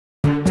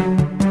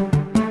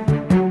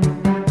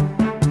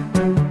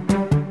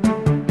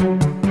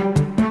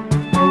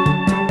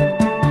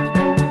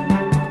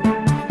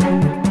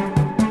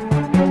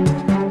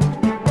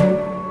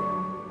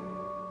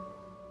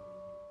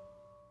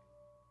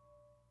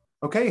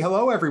Okay,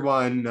 hello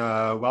everyone.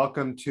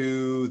 Welcome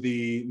to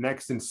the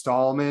next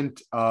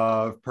installment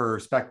of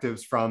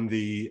Perspectives from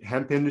the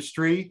Hemp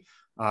Industry.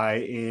 I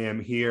am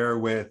here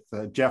with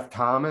Jeff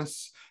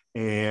Thomas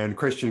and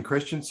Christian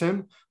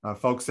Christensen,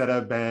 folks that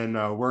have been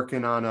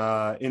working on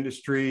a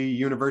industry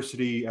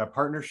university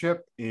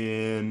partnership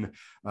in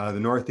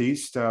the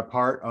Northeast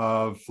part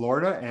of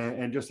Florida,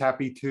 and just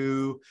happy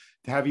to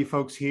have you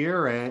folks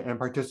here and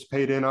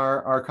participate in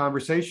our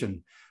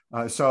conversation.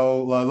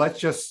 Let's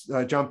just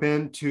jump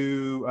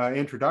into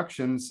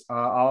introductions.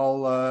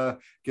 I'll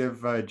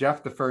give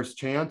Jeff the first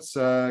chance.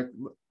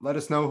 Let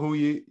us know who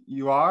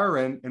you are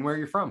and where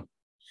you're from.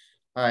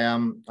 Hi,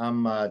 I'm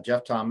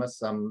Jeff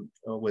Thomas. I'm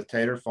with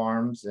Tater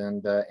Farms,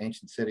 and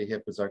Ancient City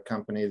Hemp is our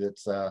company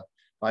that's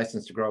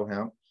licensed to grow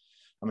hemp.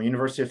 I'm a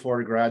University of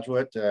Florida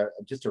graduate,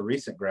 just a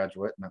recent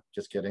graduate, no,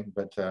 just kidding,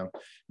 but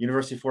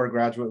University of Florida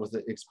graduate with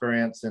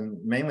experience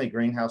in mainly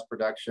greenhouse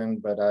production,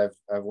 but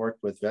I've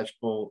worked with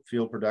vegetable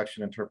field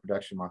production and turf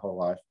production my whole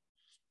life.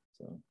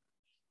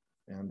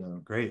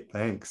 Great,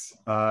 thanks.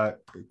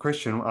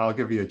 Christian, I'll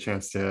give you a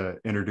chance to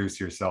introduce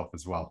yourself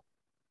as well.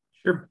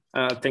 Sure.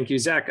 Thank you,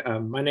 Zach.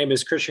 My name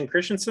is Christian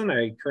Christensen.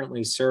 I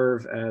currently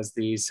serve as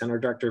the Center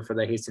Director for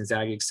the Hastings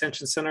Ag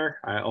Extension Center.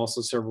 I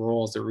also serve a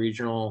role as the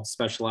Regional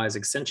Specialized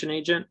Extension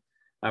Agent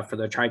for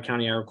the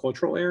Tri-County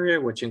Agricultural Area,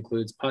 which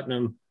includes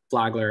Putnam,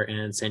 Flagler,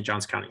 and St.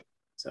 Johns County.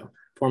 So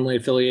formerly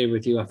affiliated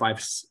with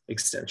UF5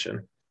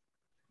 Extension.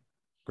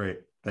 Great.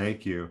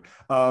 Thank you.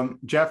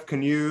 Jeff,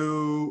 can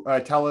you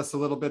tell us a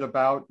little bit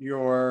about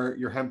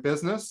your hemp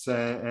business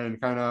and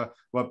kind of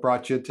what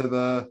brought you to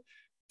the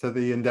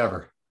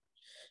endeavor?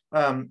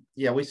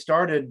 Yeah, we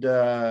started,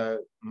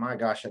 my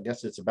gosh, I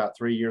guess it's about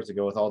 3 years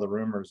ago with all the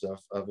rumors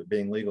of it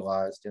being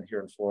legalized here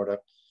in Florida.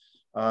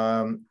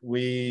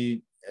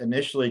 We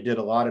initially did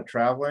a lot of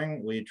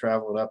traveling. We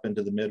traveled up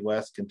into the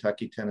Midwest,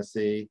 Kentucky,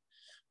 Tennessee,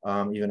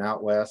 even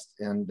out west,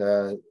 and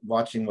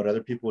watching what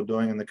other people were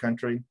doing in the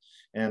country.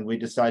 And we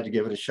decided to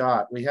give it a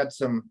shot. We had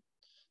some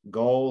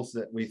goals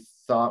that we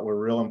thought were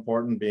real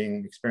important,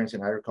 being experienced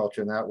in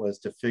agriculture, and that was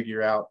to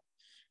figure out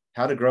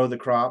how to grow the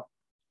crop,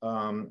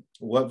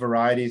 what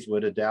varieties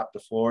would adapt to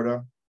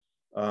Florida.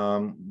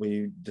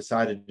 We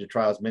decided to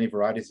try as many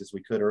varieties as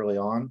we could early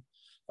on.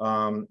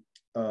 And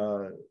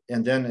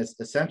then it's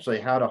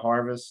essentially how to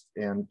harvest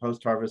and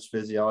post-harvest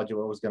physiology,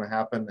 what was going to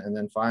happen. And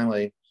then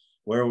finally,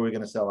 where were we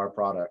going to sell our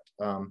product?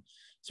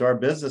 So our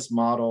business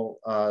model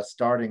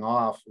starting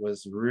off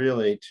was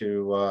really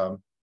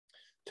to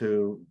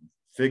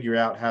figure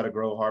out how to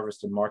grow,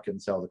 harvest, and market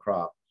and sell the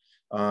crop.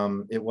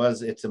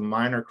 It's a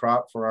minor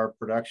crop for our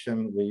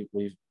production.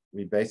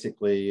 We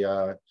basically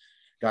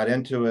got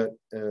into it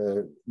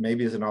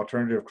maybe as an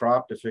alternative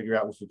crop to figure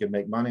out if we could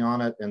make money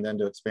on it, and then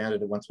to expand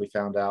it once we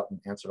found out and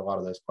answered a lot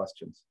of those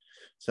questions.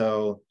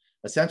 So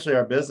essentially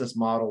our business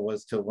model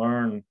was to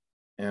learn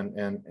and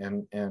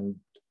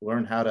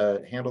learn how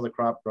to handle the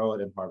crop, grow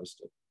it, and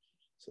harvest it.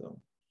 So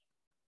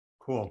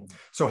cool.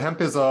 So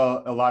hemp is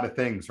a lot of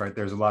things, right?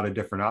 There's a lot of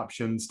different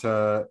options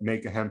to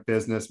make a hemp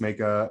business, make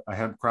a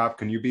hemp crop.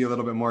 Can you be a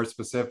little bit more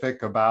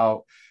specific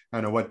about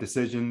kind of what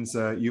decisions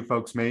you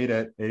folks made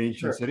at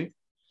Ancient City?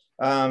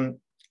 Well,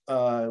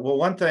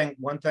 one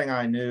thing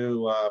I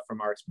knew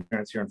from our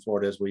experience here in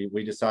Florida is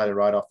we decided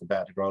right off the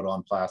bat to grow it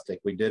on plastic.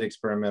 We did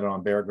experiment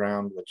on bare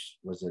ground, which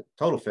was a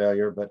total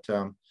failure, but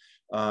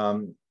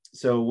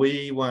so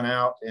we went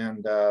out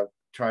and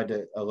tried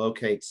to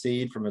locate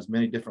seed from as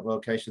many different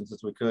locations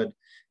as we could,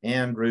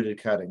 and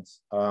rooted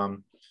cuttings.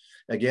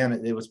 Again,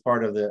 it was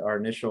part of our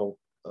initial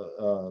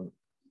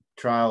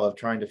trial of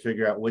trying to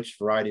figure out which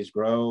varieties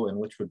grow and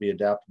which would be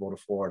adaptable to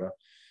Florida.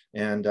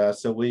 And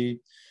so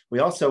we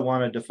also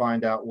wanted to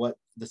find out what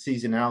the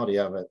seasonality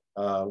of it,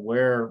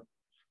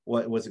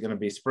 what was it going to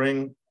be,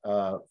 spring,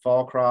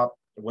 fall crop,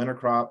 winter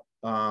crop.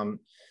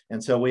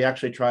 And so we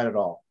actually tried it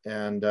all.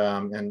 And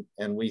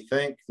we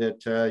think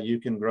that you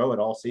can grow it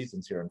all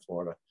seasons here in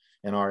Florida,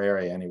 in our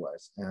area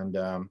anyways.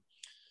 And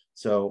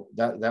so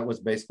that was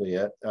basically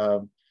it.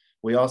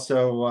 We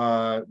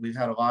also, we've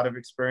had a lot of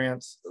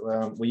experience.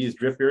 We use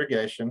drip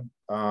irrigation,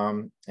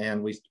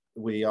 and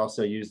we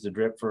also use the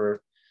drip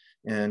for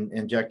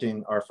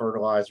injecting our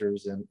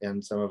fertilizers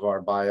and some of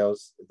our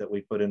bios that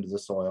we put into the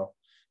soil.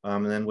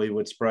 And then we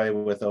would spray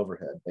with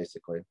overhead,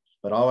 basically.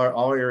 But all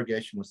our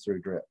irrigation was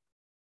through drip.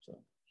 So.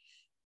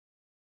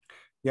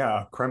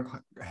 Yeah,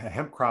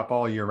 hemp crop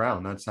all year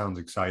round. That sounds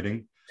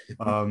exciting.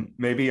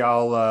 Maybe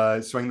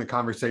I'll swing the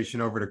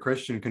conversation over to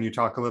Christian. Can you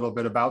talk a little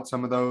bit about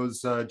some of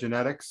those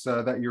genetics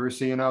that you were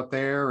seeing out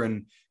there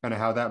and kind of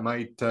how that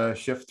might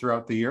shift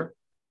throughout the year?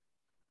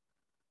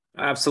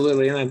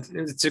 Absolutely. And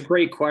it's a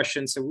great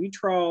question. So we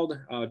trialed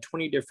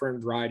 20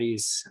 different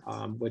varieties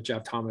with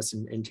Jeff Thomas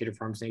and Tater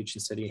Farms and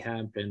Ancient City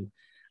Hemp. And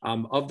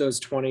of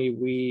those 20,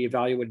 we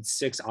evaluated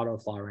 6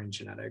 autoflowering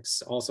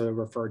genetics, also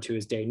referred to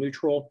as day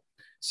neutral.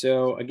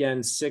 So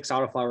again, 6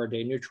 autoflower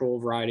day neutral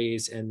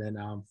varieties, and then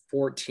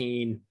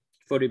 14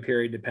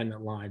 photoperiod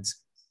dependent lines.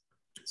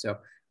 So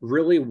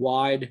really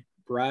wide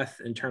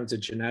breadth in terms of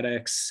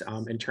genetics,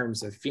 in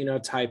terms of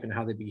phenotype and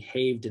how they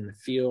behaved in the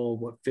field,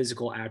 what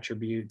physical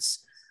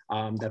attributes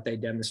that they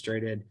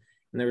demonstrated.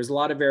 And there was a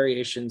lot of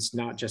variations,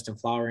 not just in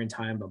flowering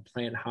time, but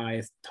plant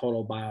height,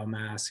 total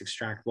biomass,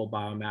 extractable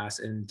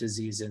biomass, and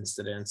disease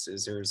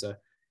incidences. There's a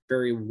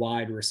very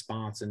wide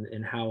response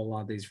in how a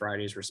lot of these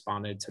varieties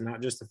responded to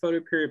not just the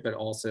photoperiod, but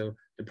also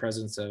the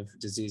presence of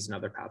disease and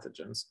other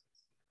pathogens.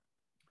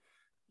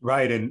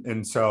 Right.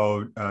 And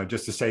so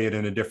just to say it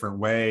in a different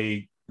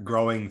way,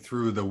 growing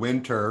through the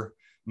winter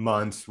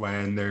months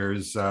when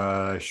there's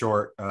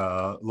short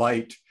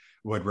light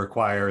would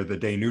require the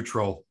day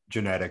neutral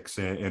genetics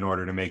in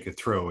order to make it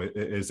through.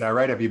 Is that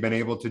right? Have you been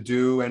able to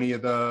do any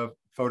of the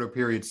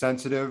photoperiod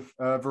sensitive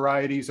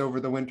varieties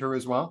over the winter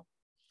as well?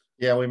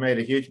 Yeah, we made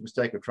a huge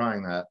mistake of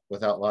trying that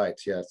without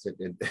lights. Yes,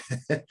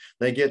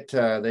 they get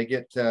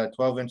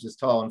 12 inches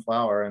tall in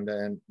flower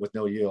and with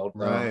no yield.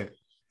 Right.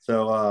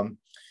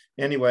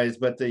 Anyways,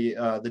 but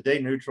the day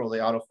neutral, the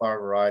autoflower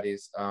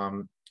varieties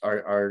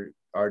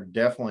are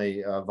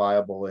definitely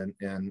viable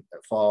in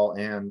fall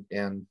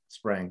and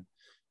spring,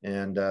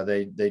 and I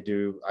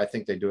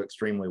think they do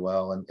extremely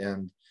well.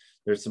 And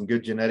there's some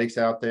good genetics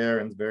out there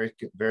and very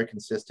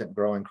consistent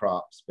growing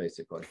crops,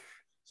 basically.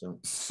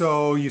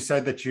 So you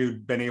said that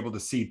you'd been able to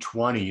see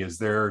 20. Is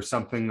there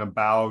something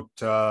about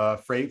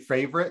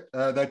favorite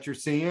that you're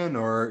seeing,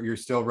 or you're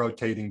still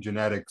rotating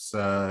genetics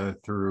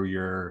through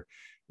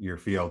your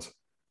fields?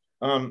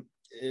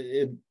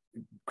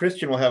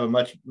 Christian will have a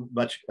much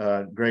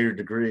greater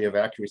degree of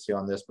accuracy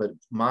on this, but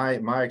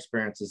my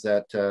experience is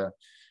that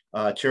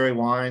cherry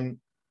wine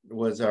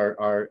was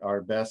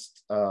our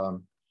best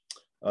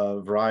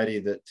variety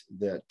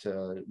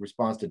that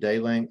responds to day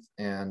length,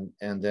 and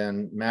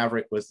then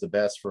Maverick was the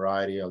best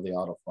variety of the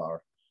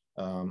autoflower,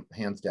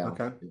 hands down.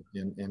 Okay.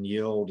 in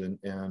yield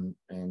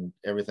and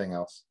everything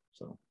else.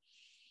 So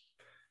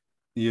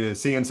you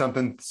seeing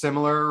something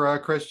similar,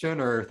 Christian,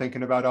 or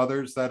thinking about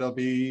others that'll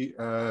be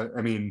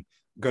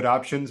good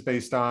options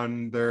based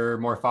on their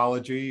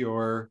morphology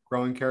or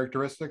growing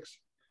characteristics?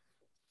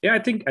 Yeah, I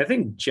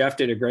think Jeff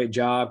did a great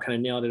job, kind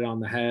of nailed it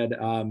on the head.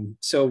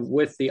 So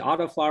with the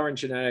autoflowering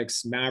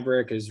genetics,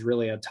 Maverick is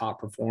really a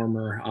top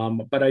performer.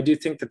 But I do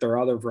think that there are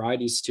other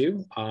varieties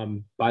too,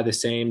 by the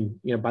same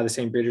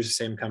breeders, the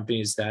same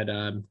companies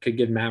that could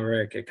give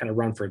Maverick a kind of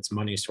run for its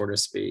money, so to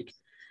speak.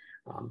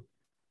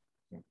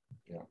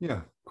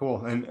 Yeah,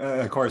 cool. And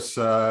of course,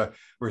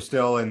 we're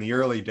still in the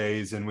early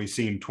days, and we've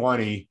seen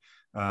 20.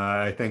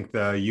 I think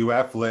the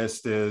UF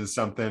list is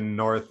something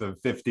north of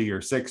 50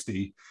 or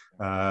 60.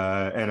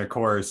 And of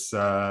course,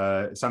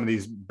 some of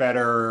these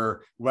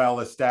better,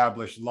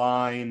 well-established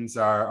lines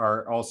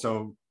are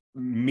also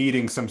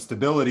meeting some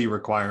stability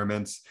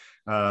requirements,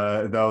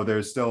 though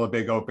there's still a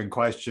big open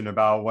question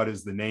about what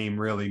does the name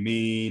really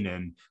mean,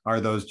 and are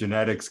those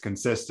genetics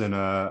consistent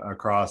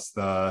across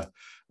the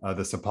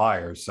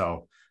suppliers.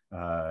 So,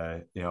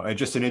 and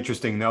just an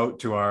interesting note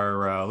to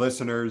our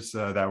listeners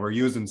that we're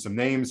using some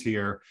names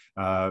here,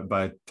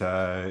 but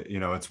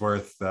it's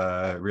worth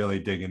really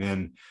digging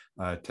in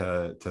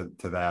to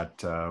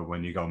that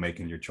when you go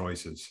making your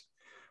choices.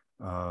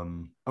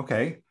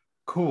 Okay,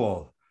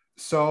 cool.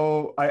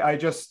 So I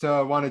just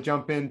want to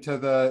jump into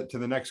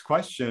the next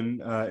question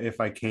if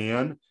I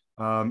can.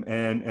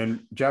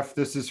 And Jeff,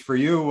 this is for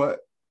you.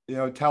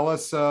 Tell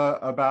us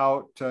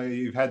about,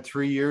 you've had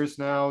 3 years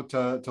now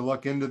to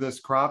look into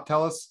this crop.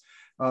 Tell us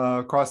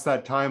across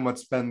that time,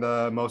 what's been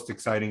the most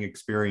exciting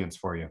experience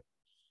for you?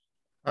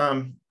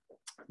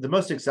 The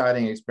most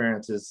exciting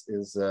experience is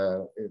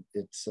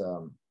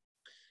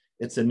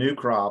it's a new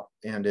crop,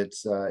 and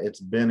it's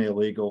been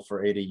illegal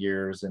for 80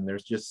 years. And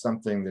there's just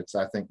something that's,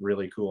 I think,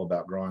 really cool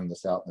about growing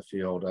this out in the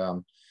field.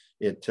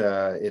 It's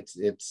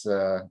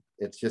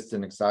just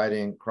an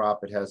exciting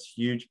crop. It has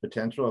huge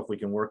potential if we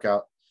can work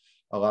out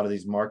a lot of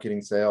these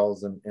marketing,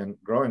 sales, and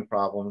growing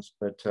problems.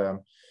 But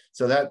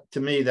so that, to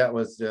me, that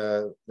was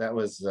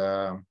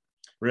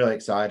really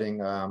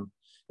exciting.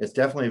 It's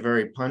definitely a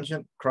very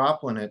pungent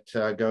crop when it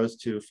goes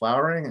to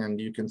flowering, and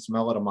you can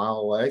smell it a mile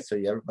away, so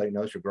everybody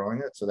knows you're growing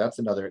it. So that's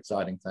another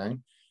exciting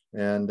thing.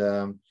 And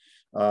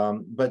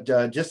but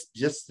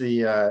just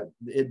the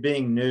it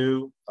being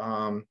new,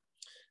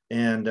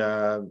 and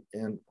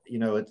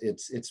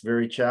it's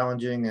very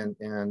challenging,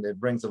 and it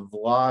brings a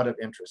lot of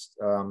interest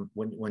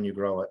when you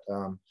grow it.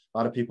 A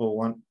lot of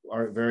people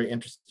are very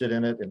interested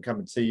in it and come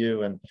and see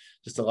you, and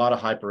just a lot of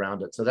hype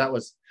around it. So that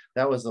was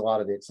a lot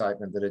of the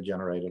excitement that it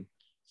generated.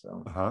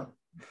 So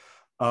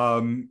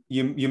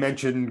you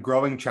mentioned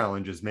growing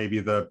challenges. Maybe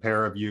the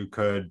pair of you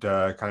could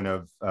kind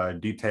of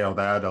detail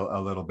that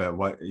a little bit.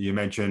 What you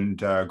mentioned,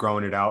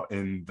 growing it out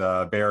in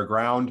the bare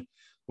ground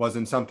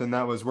wasn't something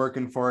that was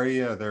working for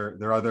you. There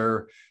are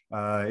other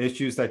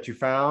issues that you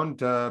found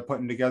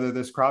putting together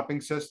this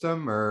cropping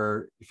system,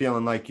 or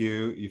feeling like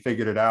you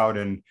figured it out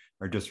and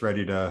are just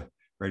ready to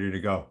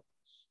go?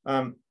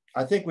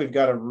 I think we've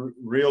got a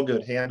real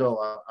good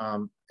handle,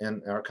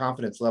 and our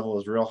confidence level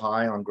is real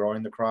high on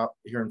growing the crop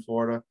here in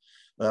Florida.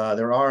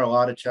 There are a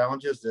lot of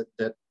challenges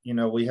that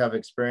we have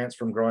experience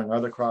from growing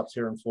other crops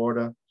here in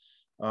Florida.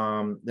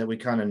 that we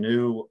kind of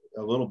knew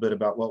a little bit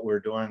about what we were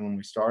doing when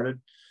we started.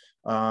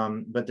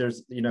 But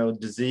there's,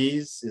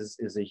 disease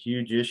is a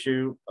huge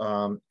issue.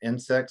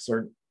 Insects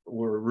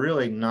were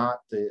really not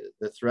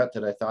the threat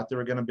that I thought they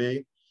were going to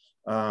be.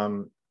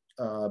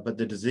 But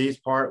the disease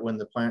part, when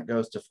the plant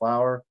goes to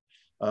flower,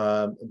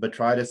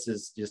 botrytis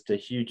is just a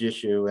huge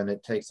issue, and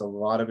it takes a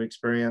lot of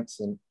experience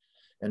and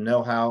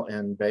know-how,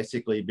 and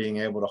basically being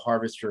able to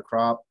harvest your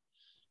crop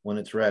when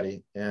it's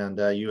ready. And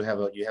you have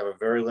a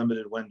very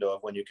limited window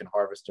of when you can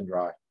harvest and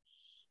dry.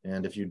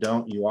 And if you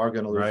don't, you are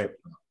going to lose it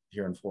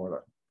here in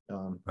Florida.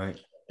 Right.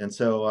 And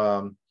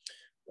so,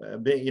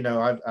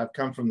 I've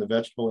come from the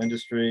vegetable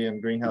industry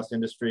and greenhouse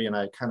industry, and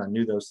I kind of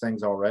knew those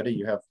things already.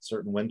 You have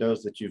certain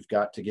windows that you've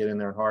got to get in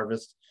there and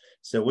harvest.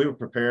 So we were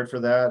prepared for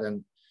that,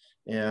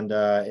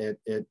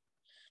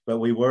 but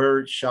we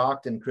were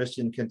shocked, and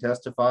Christian can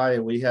testify.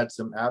 We had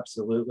some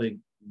absolutely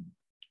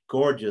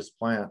gorgeous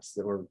plants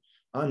that were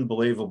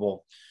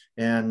unbelievable,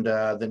 and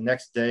the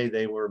next day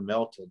they were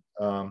melted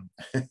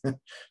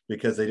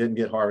because they didn't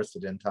get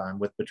harvested in time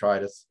with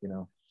botrytis.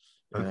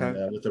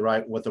 And with the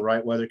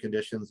right weather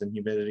conditions and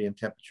humidity and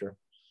temperature.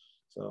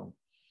 So,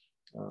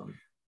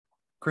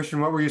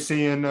 Christian, what were you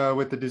seeing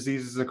with the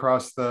diseases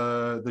across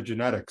the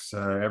genetics?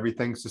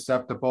 Everything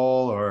susceptible,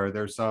 or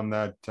there's some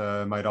that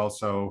might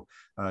also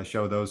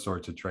show those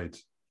sorts of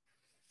traits?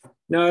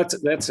 No,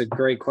 that's a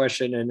great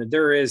question, and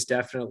there is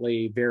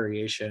definitely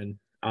variation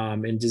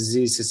in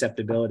disease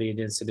susceptibility and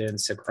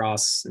incidence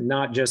across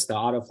not just the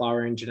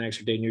autoflowering genetics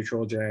or day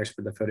neutral genetics,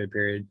 but the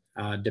photoperiod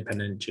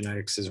dependent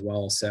genetics as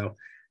well. So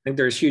I think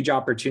there's huge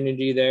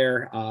opportunity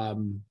there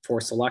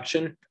for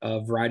selection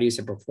of varieties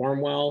that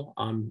perform well,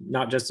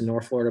 not just in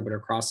North Florida, but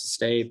across the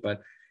state.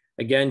 But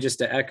again, just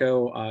to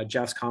echo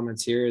Jeff's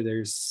comments here,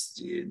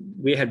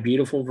 we had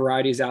beautiful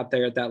varieties out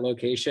there at that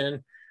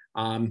location.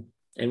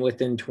 And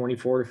within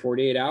 24 to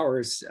 48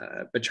 hours,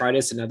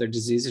 botrytis and other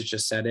diseases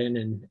just set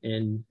in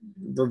and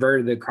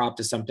reverted the crop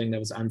to something that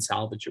was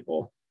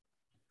unsalvageable.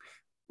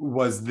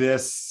 Was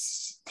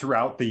this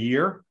throughout the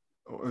year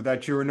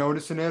that you were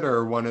noticing it,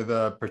 or one of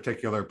the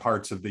particular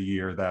parts of the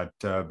year that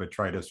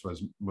botrytis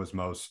was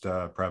most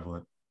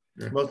prevalent?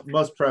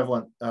 Most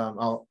prevalent.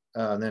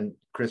 And then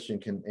Christian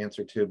can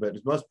answer too, but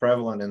it's most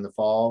prevalent in the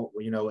fall,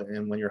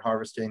 and when you're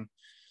harvesting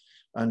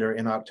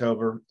in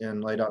October,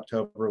 in late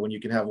October, when you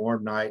can have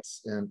warm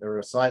nights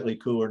or slightly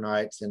cooler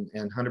nights and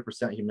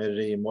 100%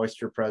 humidity and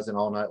moisture present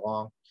all night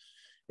long,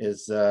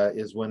 is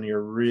when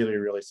you're really,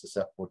 really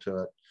susceptible to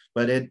it.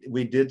 But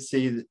we did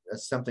see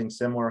something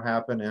similar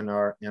happen in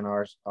our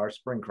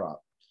spring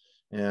crop,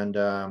 and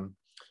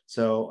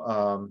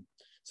so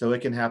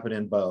it can happen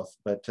in both,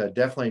 but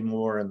definitely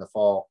more in the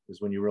fall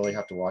is when you really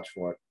have to watch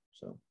for it.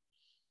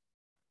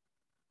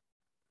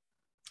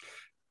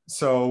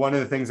 So one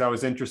of the things that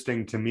was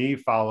interesting to me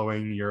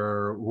following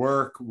your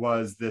work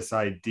was this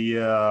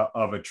idea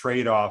of a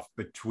trade-off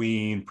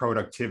between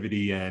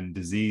productivity and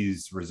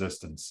disease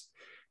resistance.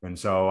 And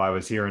so I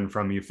was hearing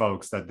from you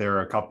folks that there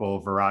are a couple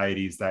of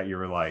varieties that you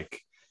were like,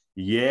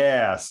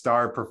 yeah,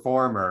 star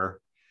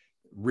performer,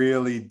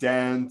 really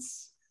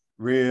dense,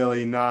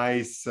 really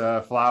nice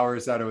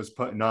flowers that it was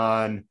putting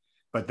on.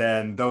 But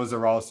then those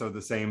are also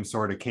the same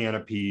sort of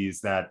canopies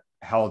that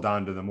held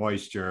onto the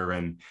moisture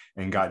and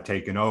got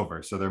taken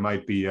over. So there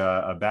might be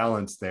a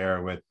balance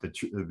there with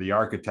the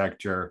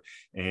architecture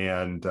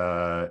and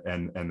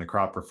the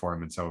crop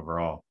performance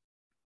overall.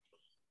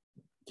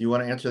 Do you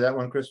want to answer that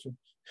one, Christian?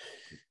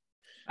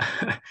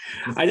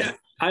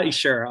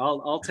 Sure.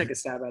 I'll take a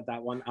stab at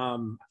that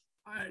one.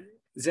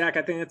 Zach,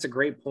 I think that's a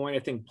great point. I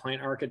think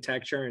plant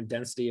architecture and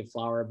density of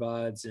flower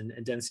buds and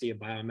density of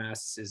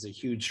biomass is a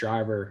huge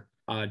driver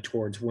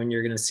towards when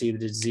you're going to see the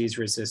disease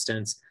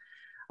resistance.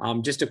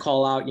 Just to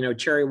call out,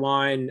 cherry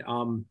wine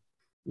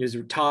is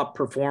a top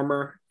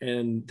performer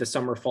in the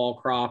summer fall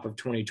crop of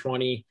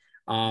 2020.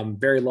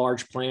 Very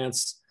large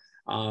plants,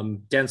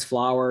 dense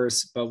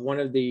flowers, but one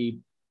of the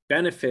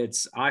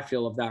benefits I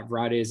feel of that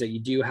variety is that you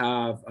do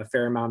have a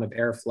fair amount of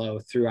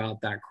airflow throughout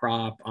that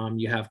crop.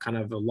 You have kind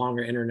of a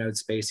longer internode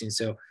spacing.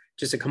 So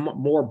just a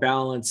more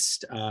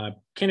balanced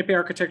canopy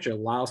architecture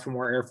allows for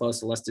more airflow,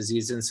 so less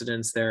disease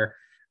incidence there.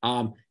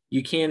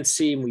 You can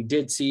see, and we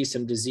did see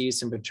some disease,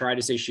 some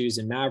botrytis issues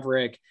in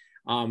Maverick.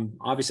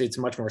 Obviously, it's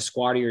a much more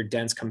squattier,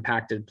 dense,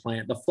 compacted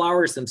plant. The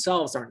flowers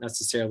themselves aren't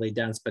necessarily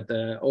dense, but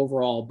the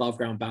overall above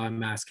ground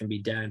biomass can be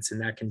dense, and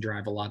that can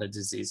drive a lot of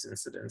disease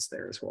incidence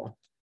there as well.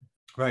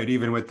 Right.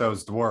 Even with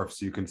those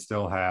dwarfs, you can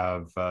still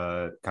have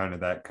kind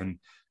of that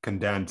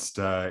condensed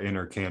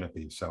inner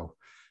canopy. So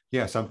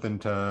yeah, something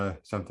to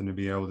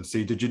be able to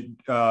see. Did you,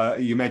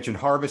 you mentioned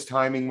harvest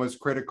timing was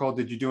critical.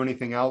 Did you do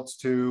anything else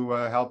to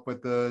help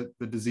with the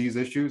disease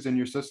issues in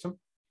your system?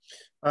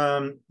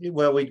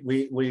 Well,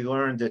 we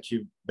learned that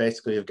you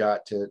basically have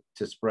got to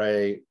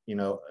spray,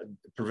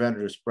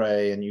 preventative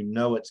spray, and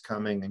it's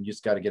coming, and you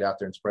just got to get out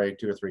there and spray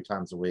 2 or 3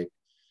 times a week.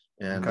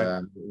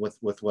 And with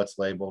what's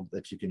labeled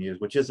that you can use,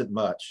 which isn't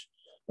much,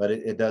 but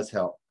it does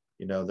help,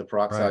 the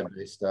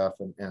peroxide-based stuff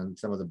and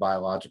some of the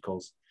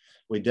biologicals.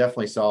 We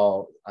definitely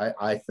saw,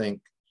 I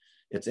think,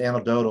 it's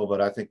anecdotal,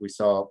 but I think we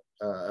saw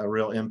a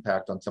real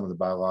impact on some of the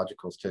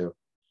biologicals too.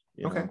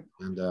 Okay.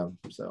 And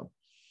so.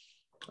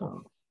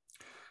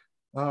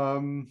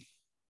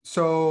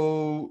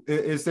 So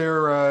is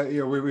there,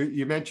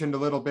 you mentioned a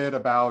little bit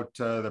about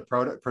the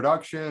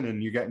production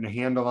and you getting a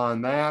handle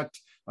on that.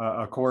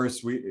 Of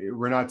course,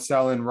 we're not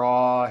selling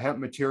raw hemp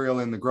material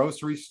in the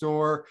grocery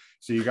store,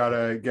 so you got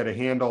to get a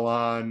handle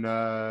on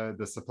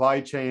the supply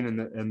chain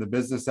and the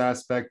business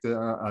aspect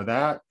of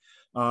that.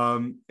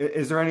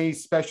 Is there any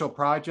special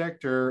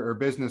project or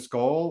business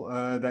goal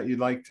that you'd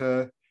like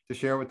to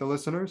share with the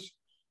listeners?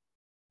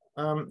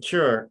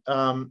 Sure.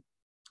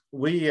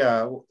 We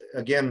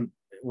again,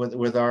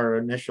 with our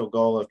initial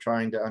goal of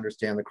trying to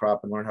understand the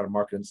crop and learn how to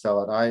market and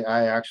sell it,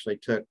 I actually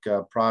took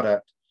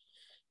product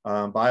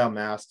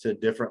biomass to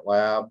different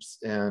labs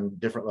and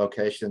different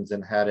locations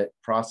and had it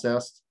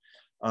processed.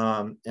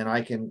 And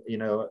I can,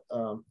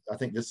 I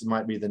think this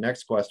might be the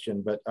next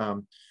question, but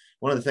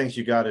one of the things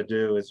you got to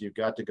do is you've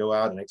got to go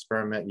out and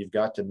experiment. You've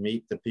got to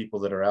meet the people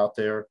that are out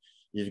there.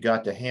 You've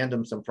got to hand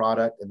them some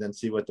product and then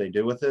see what they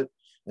do with it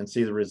and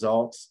see the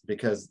results,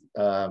 because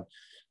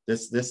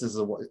this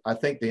is I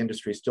think the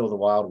industry is still the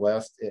Wild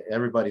West.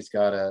 Everybody's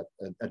got a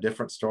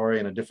different story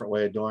and a different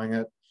way of doing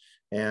it.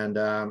 And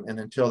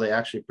until they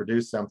actually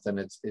produce something,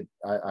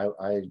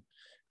 I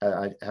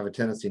have a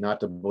tendency not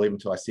to believe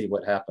until I see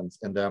what happens.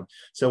 And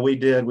so we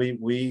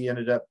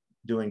ended up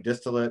doing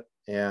distillate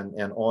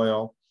and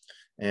oil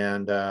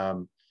and learned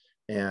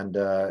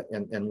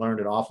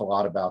an awful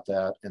lot about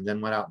that, and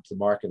then went out into the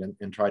market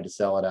and tried to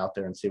sell it out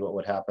there and see what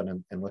would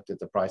happen, and looked at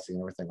the pricing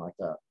and everything like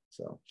that.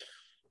 So,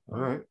 all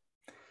right.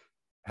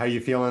 How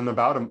you feeling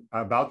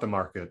about the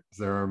market? Is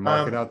there a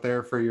market out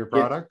there for your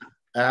product?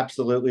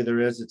 Absolutely, there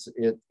is.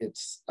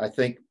 It's. I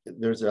think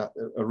there's a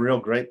real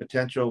great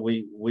potential.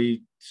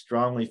 We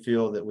strongly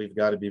feel that we've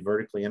got to be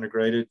vertically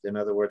integrated. In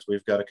other words,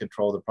 we've got to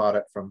control the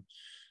product from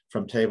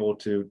table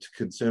to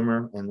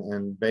consumer,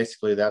 and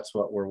basically that's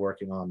what we're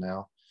working on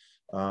now.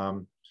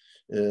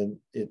 And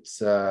it's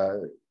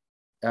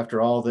after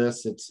all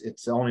this,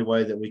 it's the only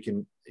way that we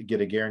can get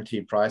a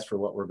guaranteed price for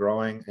what we're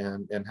growing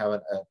and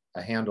have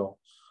a handle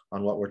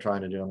on what we're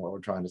trying to do and what we're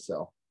trying to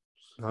sell.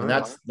 And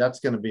that's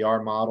going to be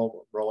our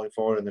model rolling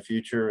forward in the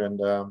future. And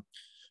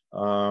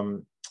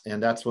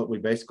that's what we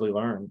basically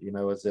learned,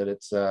 is that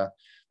it's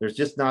there's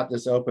just not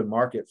this open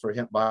market for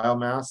hemp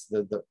biomass.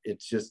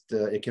 It's just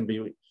it can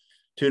be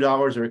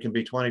 $2 or it can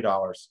be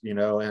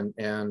 $20,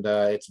 and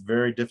it's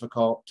very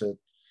difficult to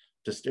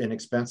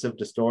inexpensive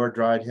to store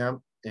dried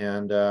hemp,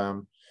 and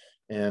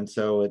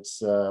so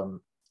it's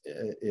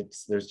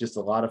there's just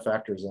a lot of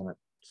factors in it.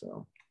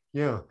 So.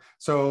 Yeah.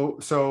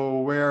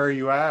 So where are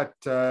you at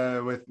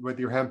with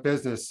your hemp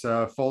business?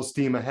 Full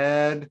steam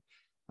ahead,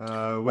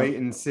 wait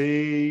and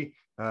see,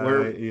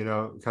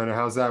 kind of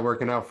how's that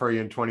working out for you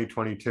in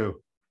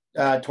 2022?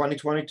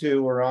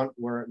 2022,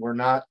 we're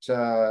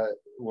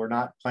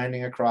not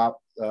planting a crop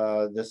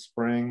this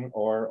spring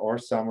or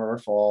summer or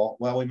fall.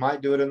 Well, we might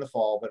do it in the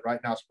fall, but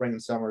right now spring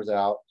and summer is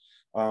out.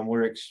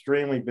 We're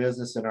extremely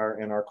busy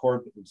in our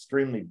core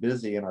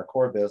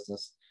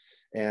business.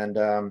 And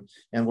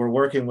we're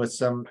working with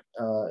some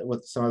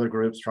other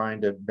groups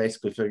trying to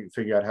basically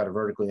figure out how to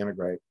vertically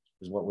integrate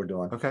is what we're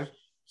doing. Okay.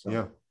 So.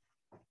 Yeah.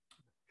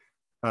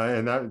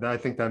 And I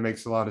think that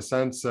makes a lot of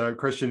sense.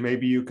 Christian,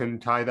 maybe you can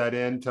tie that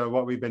into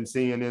what we've been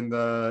seeing in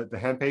the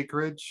hemp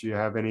acreage. You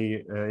have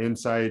any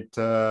insight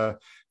for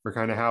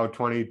kind of how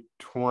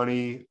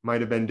 2020 might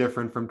have been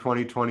different from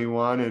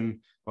 2021 and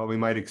what we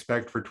might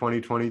expect for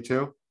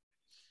 2022?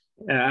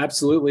 Yeah,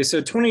 absolutely. So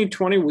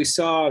 2020, we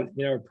saw,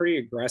 a pretty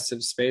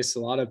aggressive space. A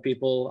lot of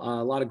people,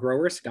 a lot of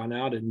growers gone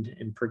out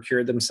and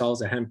procured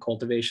themselves a hemp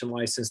cultivation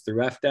license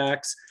through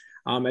FDACs.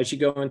 As you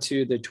go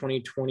into the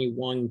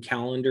 2021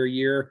 calendar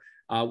year,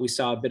 we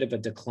saw a bit of a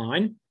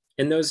decline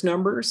in those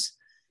numbers.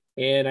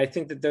 And I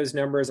think that those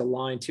numbers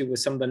align too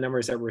with some of the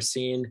numbers that we're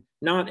seeing,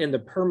 not in the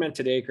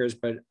permitted acres,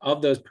 but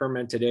of those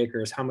permitted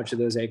acres, how much of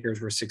those acres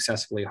were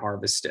successfully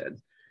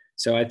harvested.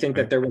 So I think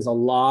that there was a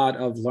lot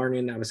of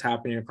learning that was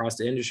happening across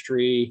the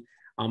industry,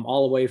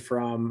 all the way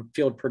from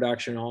field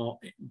production, all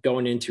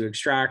going into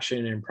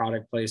extraction and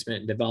product placement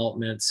and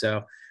development.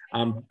 So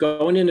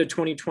going into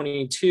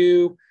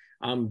 2022,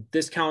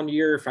 this calendar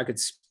year, if I could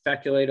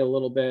speculate a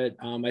little bit,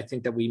 I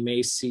think that we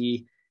may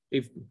see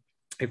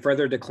a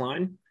further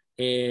decline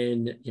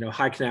in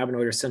high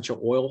cannabinoid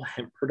essential oil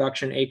hemp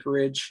production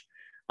acreage,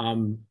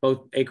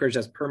 both acreage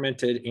that's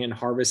permitted and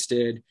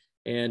harvested.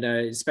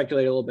 And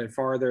speculate a little bit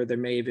farther, there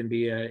may even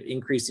be an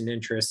increase in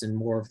interest in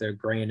more of the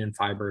grain and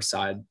fiber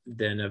side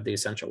than of the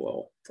essential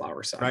oil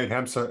flower side. Right,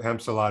 hemp's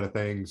a lot of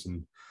things,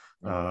 and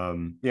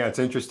it's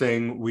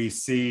interesting. We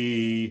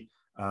see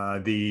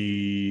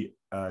the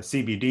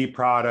CBD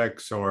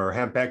products or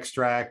hemp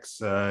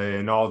extracts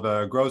in all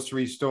the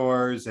grocery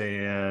stores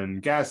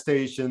and gas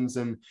stations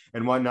and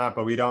whatnot,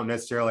 but we don't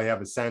necessarily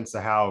have a sense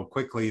of how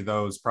quickly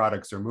those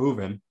products are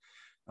moving.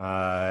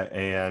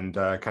 And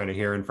kind of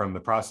hearing from the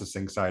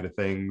processing side of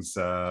things,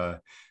 I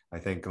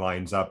think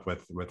lines up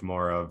with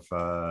more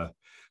of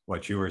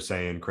what you were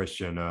saying,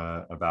 Christian,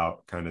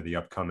 about kind of the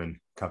upcoming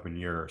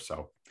year or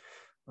so.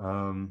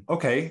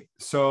 Okay,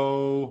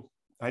 so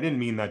I didn't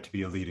mean that to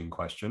be a leading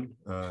question.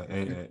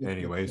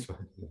 Anyways,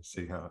 let's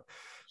see how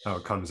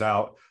it comes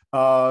out.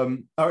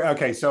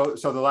 Okay, so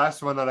the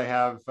last one that I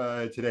have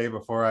today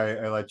before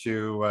I let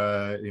you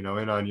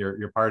in on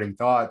your parting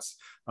thoughts,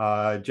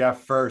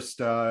 Jeff, first,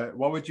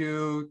 what would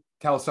you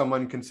tell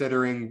someone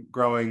considering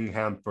growing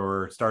hemp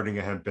or starting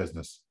a hemp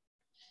business?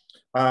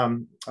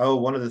 One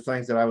of the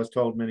things that I was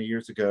told many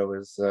years ago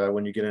is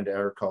when you get into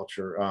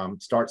agriculture,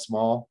 start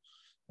small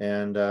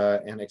and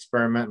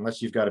experiment,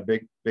 unless you've got a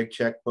big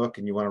checkbook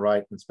and you want to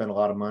write and spend a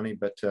lot of money.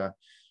 But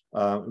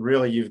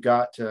really, you've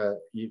got to,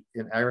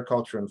 in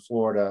agriculture in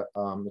Florida,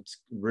 it's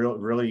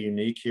really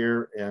unique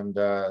here, and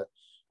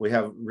we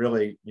have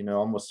really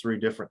almost 3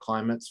 different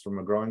climates from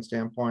a growing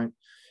standpoint,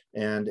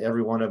 and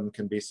every one of them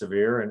can be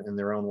severe in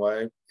their own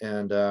way.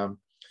 And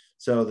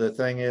so the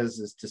thing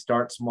is to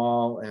start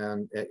small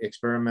and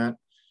experiment.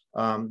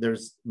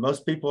 There's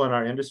most people in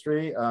our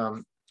industry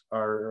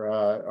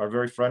are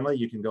very friendly.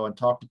 You can go and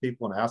talk to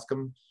people and ask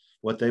them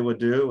what they would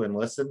do and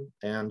listen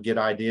and get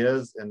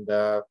ideas and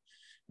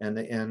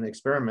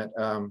experiment.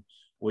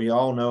 We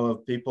all know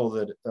of people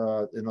that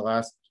in the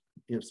last,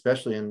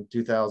 especially in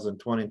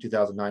 2020 and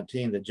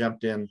 2019, that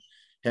jumped in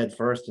head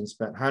first and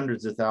spent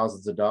hundreds of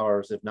thousands of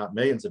dollars, if not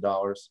millions of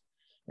dollars,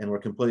 and were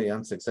completely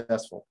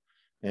unsuccessful.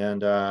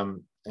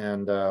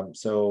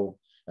 So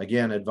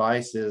again,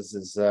 advice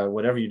is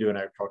whatever you do in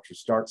agriculture,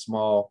 start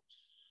small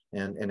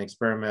and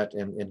experiment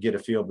and get a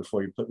feel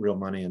before you put real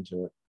money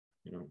into it.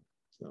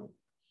 So.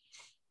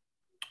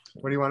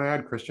 What do you want to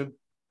add, Christian?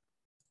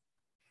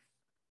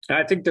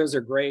 I think those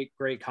are great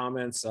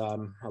comments. A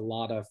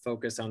lot of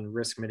focus on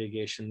risk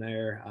mitigation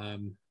there.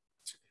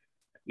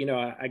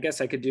 I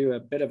guess I could do a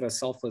bit of a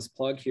selfless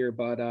plug here,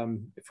 but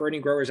for any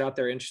growers out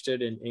there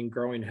interested in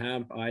growing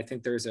hemp, I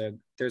think there's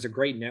a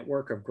great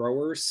network of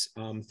growers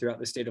throughout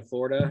the state of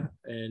Florida.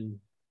 And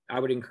I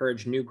would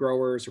encourage new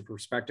growers or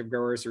prospective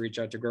growers to reach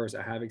out to growers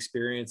that have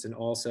experience, and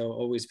also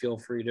always feel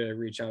free to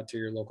reach out to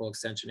your local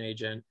extension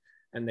agent,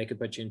 and they could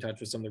put you in touch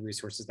with some of the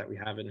resources that we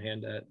have in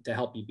hand to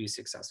help you be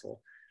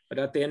successful. But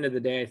at the end of the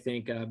day, I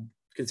think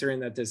considering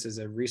that this is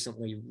a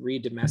recently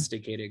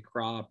re-domesticated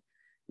crop,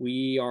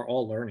 we are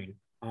all learning.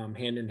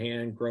 Hand in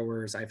hand,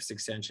 growers, IFAS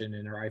extension,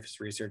 and our IFAS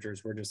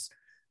researchers, we're just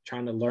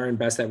trying to learn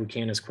best that we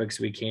can as quick as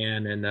we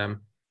can, and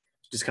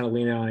just kind of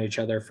leaning on each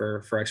other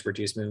for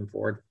expertise moving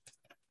forward.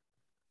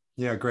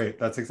 Yeah, great.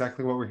 That's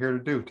exactly what we're here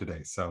to do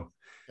today. So,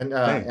 and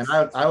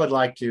I would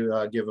like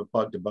to give a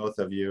plug to both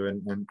of you,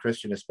 and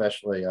Christian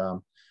especially.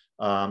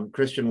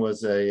 Christian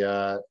was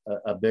a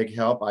big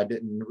help. I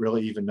didn't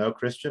really even know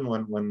Christian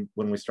when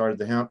we started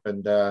the hemp,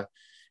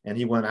 and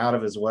he went out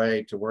of his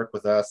way to work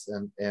with us,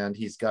 and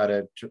he's got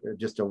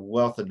just a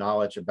wealth of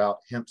knowledge about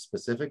hemp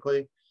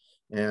specifically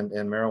and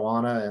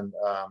marijuana,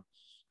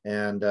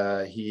 and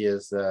he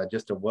is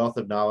just a wealth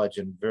of knowledge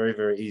and very,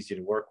 very easy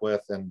to work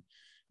with, and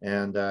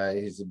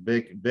he's a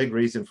big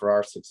reason for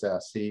our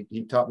success.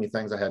 He taught me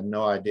things I had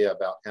no idea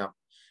about hemp,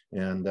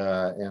 and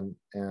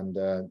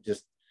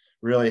just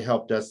really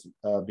helped us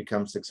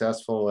become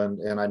successful,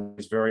 and I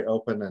was very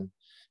open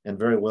and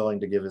very willing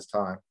to give his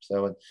time.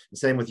 So the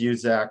same with you,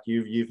 Zach.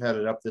 You've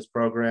headed up this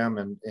program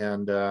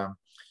and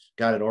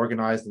got it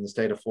organized in the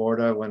state of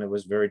Florida when it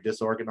was very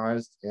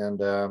disorganized. And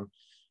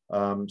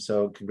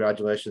so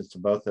congratulations to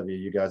both of you.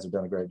 You guys have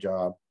done a great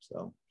job.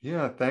 So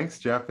yeah, thanks,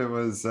 Jeff. It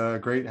was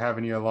great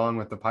having you along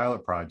with the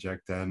pilot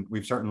project, and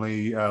we've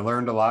certainly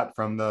learned a lot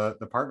from the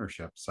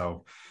partnership.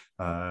 So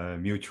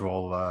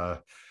mutual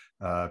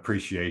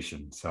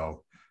appreciation.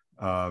 So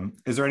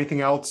is there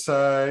anything else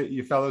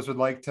you fellows would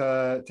like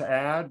to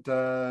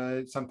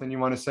add? Something you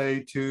want to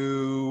say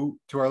to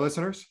our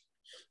listeners?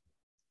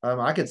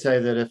 I could say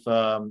that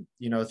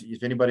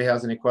if anybody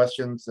has any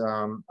questions,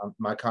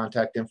 my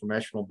contact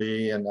information will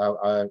be, and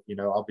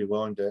I'll be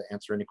willing to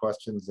answer any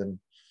questions, and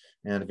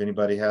if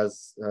anybody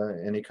has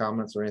any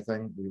comments or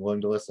anything, be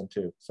willing to listen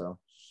too. So.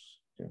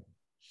 Yeah.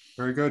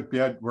 Very good.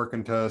 Yeah,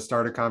 working to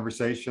start a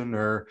conversation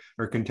or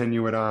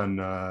continue it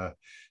on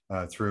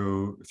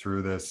through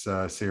this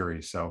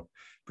series. So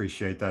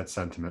appreciate that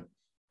sentiment.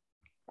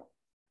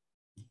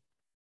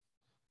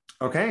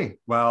 Okay,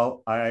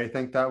 well, I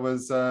think that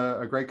was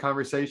a great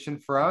conversation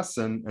for us,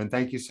 and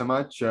thank you so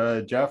much,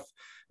 Jeff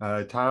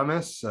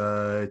Thomas,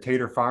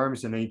 Tater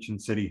Farms and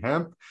Ancient City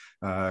Hemp,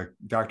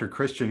 Dr.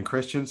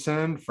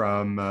 Christensen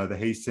from the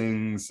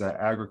Hastings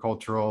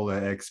Agricultural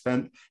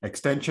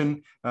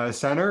Extension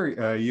Center,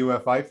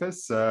 UF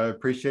IFAS.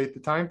 Appreciate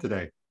the time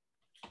today.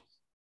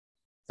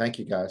 Thank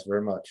you guys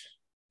very much.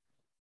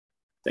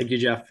 Thank you,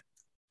 Jeff.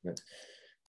 Good.